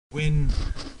win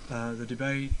the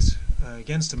debate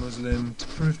against a Muslim to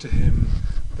prove to him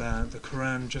that the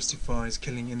Quran justifies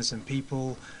killing innocent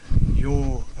people.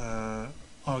 Your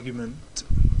argument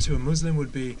to a Muslim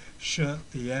would be, shut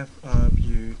the F up,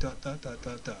 you dot dot dot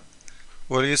dot dot.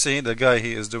 Well, you see, the guy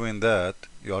he is doing that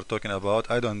you are talking about,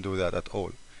 I don't do that at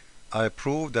all. I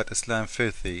prove that Islam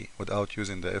filthy without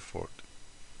using the F word.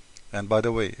 And by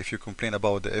the way, if you complain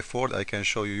about the F word, I can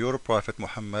show you your Prophet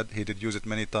Muhammad, he did use it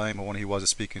many times when he was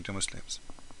speaking to Muslims.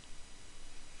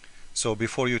 So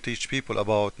before you teach people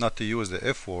about not to use the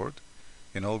F word,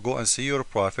 go and see your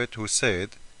Prophet who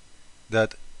said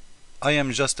that I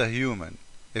am just a human.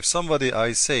 If somebody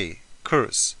I say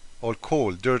curse or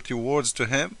call dirty words to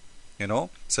him,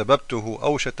 سببته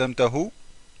أو شتمته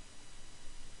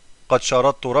قد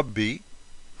شرطت ربي,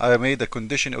 I made a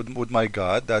condition with my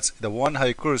God, that's the one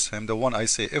I curse him, the one I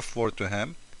say F word to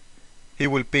him, he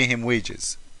will pay him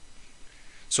wages.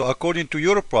 So according to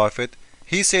your Prophet,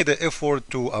 he say the F word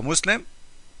to a Muslim,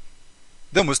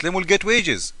 the Muslim will get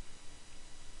wages.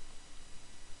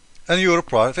 And your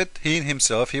Prophet, he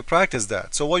himself, he practiced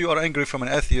that. So why you are angry from an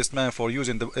atheist man for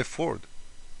using the F word?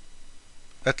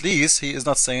 At least he is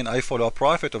not saying I follow a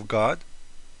prophet of God.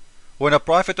 When a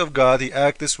prophet of God he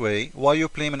act this way, why you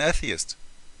blame an atheist?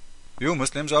 You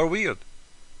Muslims are weird.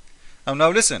 And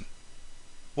now listen,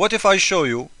 what if I show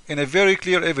you in a very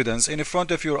clear evidence in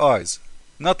front of your eyes,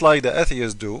 not like the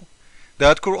atheists do,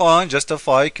 that Quran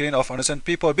justify killing of innocent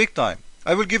people big time?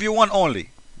 I will give you one only.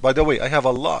 By the way, I have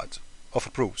a lot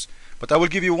of proofs, but I will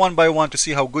give you one by one to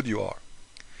see how good you are.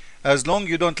 As long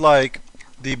you don't like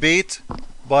debate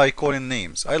by calling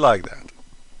names, I like that,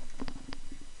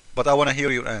 but I want to hear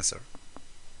your answer.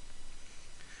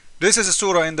 This is a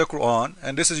surah in the Quran,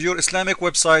 and this is your Islamic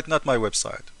website, not my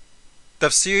website.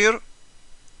 Tafsir.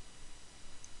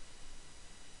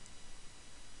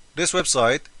 This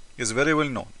website is very well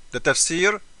known, the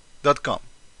tafsir.com.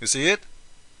 You see it?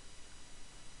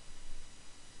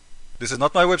 This is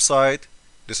not my website,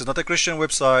 this is not a Christian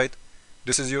website,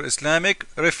 this is your Islamic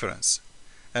reference.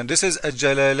 And this is a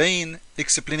Jalalain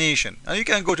explanation. And you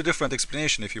can go to different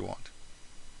explanation if you want.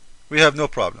 We have no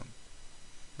problem,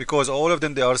 because all of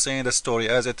them they are saying the story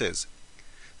as it is.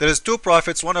 There is two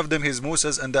prophets, one of them is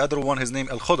Moses and the other one his name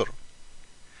Al-Khudr.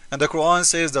 And the Quran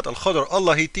says that Al-Khudr,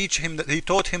 Allah he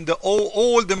taught him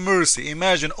all the mercy.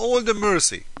 Imagine all the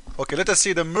mercy. Okay, let us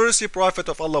see the mercy prophet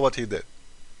of Allah, what he did.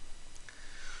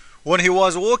 When he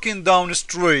was walking down the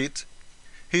street,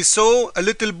 he saw a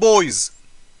little boys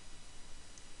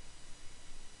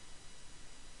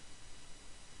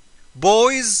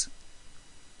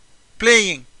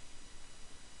playing.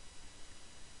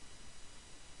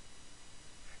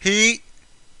 He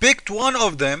picked one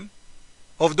of them,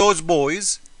 of those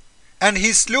boys, and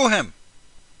he slew him.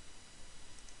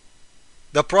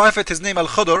 The prophet, his name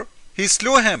Al-Khudr, he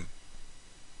slew him,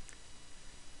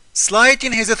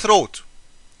 slitting his throat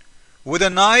with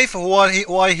a knife while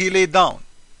he lay down,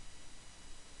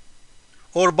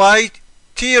 or by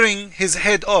tearing his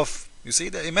head off. You see,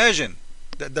 imagine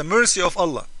the mercy of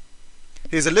Allah.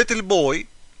 He's a little boy,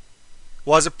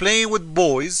 was playing with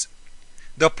boys.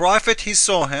 The prophet, he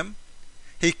saw him,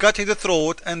 he cut his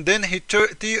throat, and then he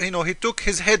took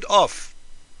his head off.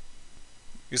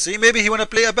 You see, maybe he want to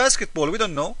play a basketball, we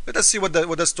don't know. Let us see what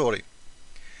the story.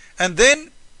 And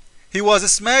then he was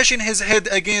smashing his head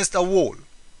against a wall,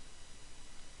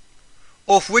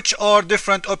 of which are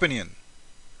different opinion.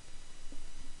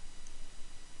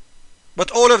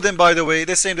 But all of them, by the way,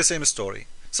 they say the same story.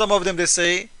 Some of them they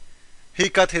say he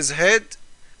cut his head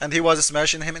and he was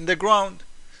smashing him in the ground.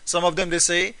 Some of them they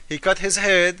say he cut his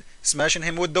head, smashing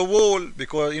him with the wall,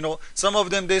 because some of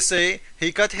them they say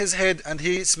he cut his head and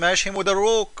he smashed him with a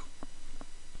rock.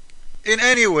 In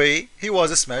any way, he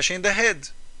was smashing the head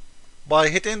by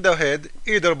hitting the head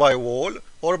either by wall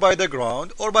or by the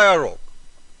ground or by a rock.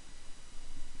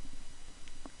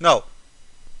 Now,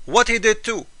 what he did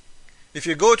too, if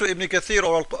you go to Ibn Kathir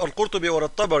or Al-Qurtubi or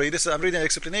Al-Tabari, this I'm reading an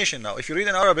explanation now. If you read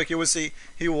in Arabic, you will see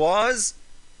he was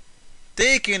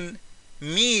taking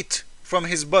meat from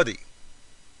his body,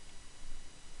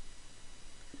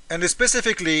 and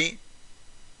specifically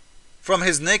from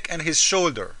his neck and his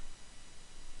shoulder.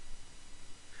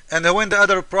 And when the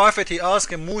other prophet, he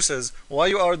asked him, Moses, why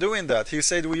you are doing that? He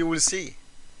said, well, you will see.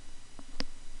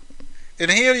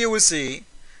 And here you will see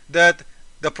that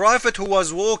the prophet who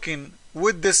was walking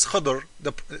with this Khudr,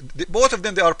 both of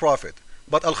them they are prophet,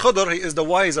 but Al-Khudr, he is the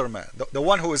wiser man. The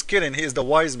one who is killing, he is the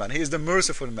wise man, he is the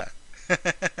merciful man.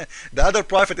 The other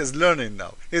prophet is learning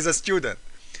now, he is a student.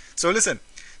 So listen,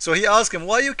 so he asked him,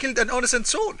 why you killed an innocent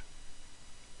soul?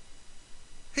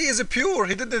 He is pure,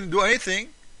 he didn't do anything.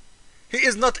 He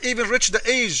is not even reached the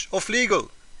age of legal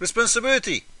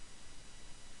responsibility.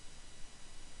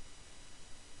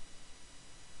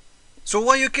 So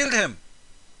why you killed him?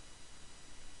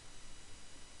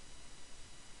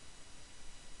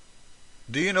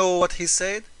 Do you know what he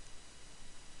said?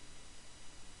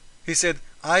 He said,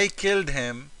 I killed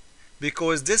him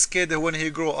because this kid, when he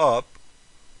grow up,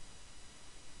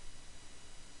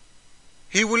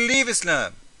 he will leave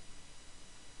Islam.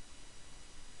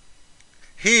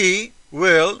 He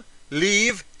will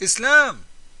leave Islam.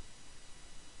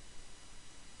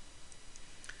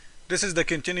 This is the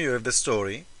continue of the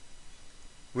story.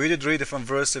 We did read it from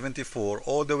verse 74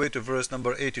 all the way to verse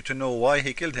number 80 to know why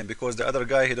he killed him, because the other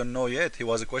guy he don't know yet. He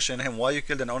was questioning him, why you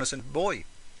killed an innocent boy?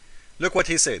 Look what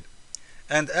he said.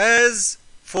 And as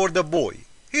for the boy,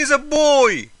 he's a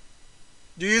boy.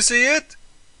 Do you see it?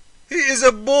 He is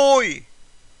a boy.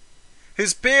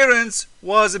 His parents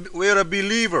were a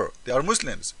believer. They are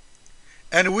Muslims.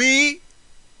 And we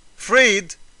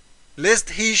afraid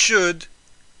lest he should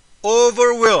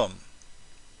overwhelm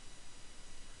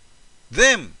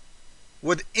them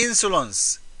with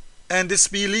insolence and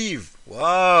disbelief.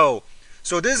 Wow.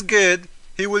 So this kid,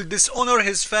 he will dishonor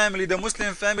his family, the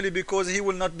Muslim family, because he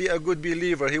will not be a good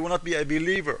believer. He will not be a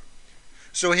believer.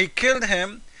 So he killed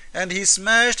him, and he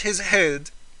smashed his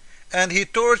head, and he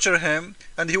tortured him,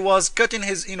 and he was cutting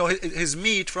his, his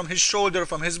meat from his shoulder,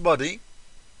 from his body.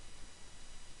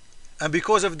 And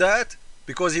because of that,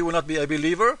 because he will not be a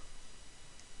believer,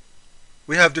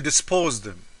 we have to dispose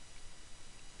them.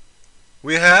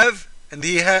 We have, and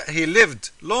he lived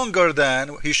longer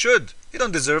than he should. He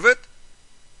don't deserve it.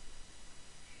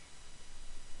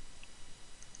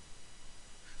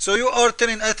 So you are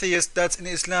telling atheists that in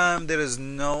Islam there is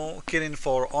no killing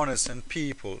for innocent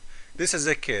people. This is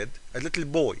a kid, a little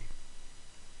boy.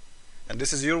 And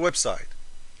this is your website.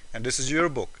 And this is your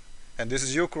book. And this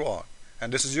is your Quran.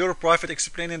 And this is your prophet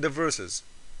explaining the verses.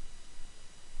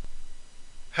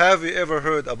 Have you ever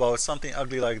heard about something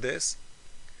ugly like this?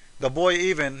 The boy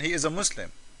even, he is a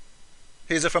Muslim.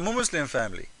 He is from a Muslim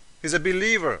family. He's a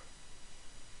believer.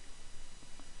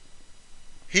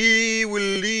 He will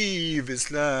leave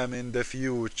Islam in the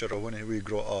future when we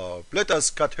grow up. Let us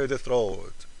cut her the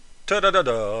throat.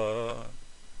 Ta-da-da-da.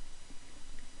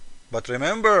 But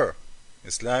remember,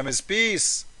 Islam is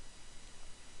peace.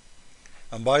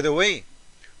 And by the way,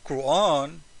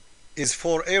 Quran is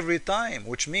for every time,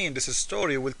 which means this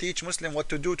story will teach Muslim what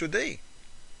to do today.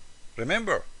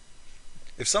 Remember,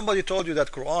 if somebody told you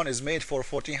that Quran is made for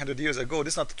 1400 years ago,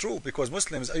 this is not true, because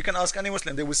Muslims, you can ask any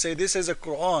Muslim, they will say this is a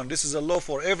Quran, this is a law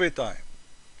for every time.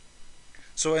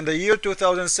 So in the year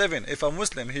 2007, if a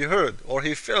Muslim, he heard or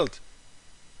he felt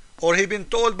or he been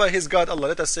told by his God, Allah,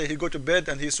 let us say he go to bed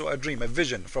and he saw a dream, a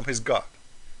vision from his God,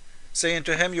 saying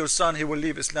to him, your son, he will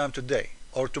leave Islam today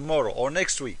or tomorrow or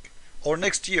next week or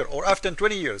next year or after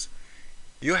 20 years,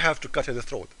 you have to cut his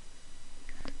throat.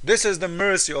 This is the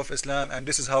mercy of Islam, and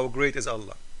this is how great is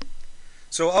Allah.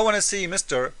 So I want to see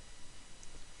Mr.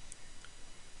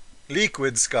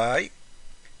 Liquid Sky,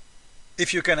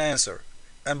 if you can answer.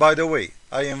 And by the way,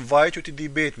 I invite you to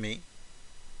debate me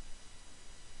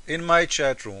in my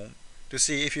chat room to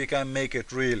see if you can make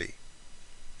it really.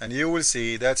 And you will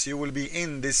see that you will be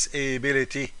in this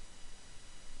ability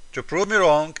to prove me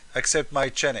wrong. Accept my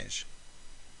challenge.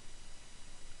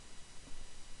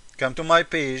 Come to my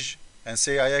page and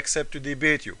say I accept to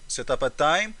debate you. Set up a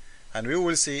time and we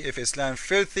will see if Islam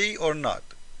filthy or not.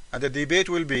 And the debate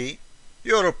will be,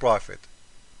 you're a prophet,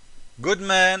 good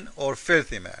man or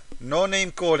filthy man. No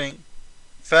name calling,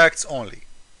 facts only.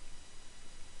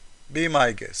 Be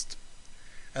my guest.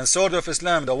 And Sword of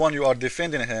Islam, the one you are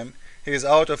defending him, he is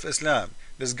out of Islam.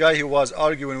 This guy, he was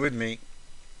arguing with me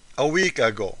a week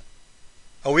ago.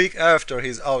 A week after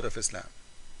he's out of Islam.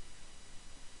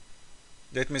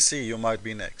 Let me see, you might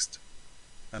be next.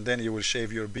 And then you will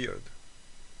shave your beard.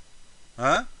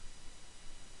 Huh?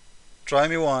 Try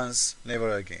me once,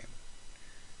 never again.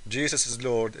 Jesus is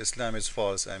Lord, Islam is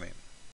false. Amen.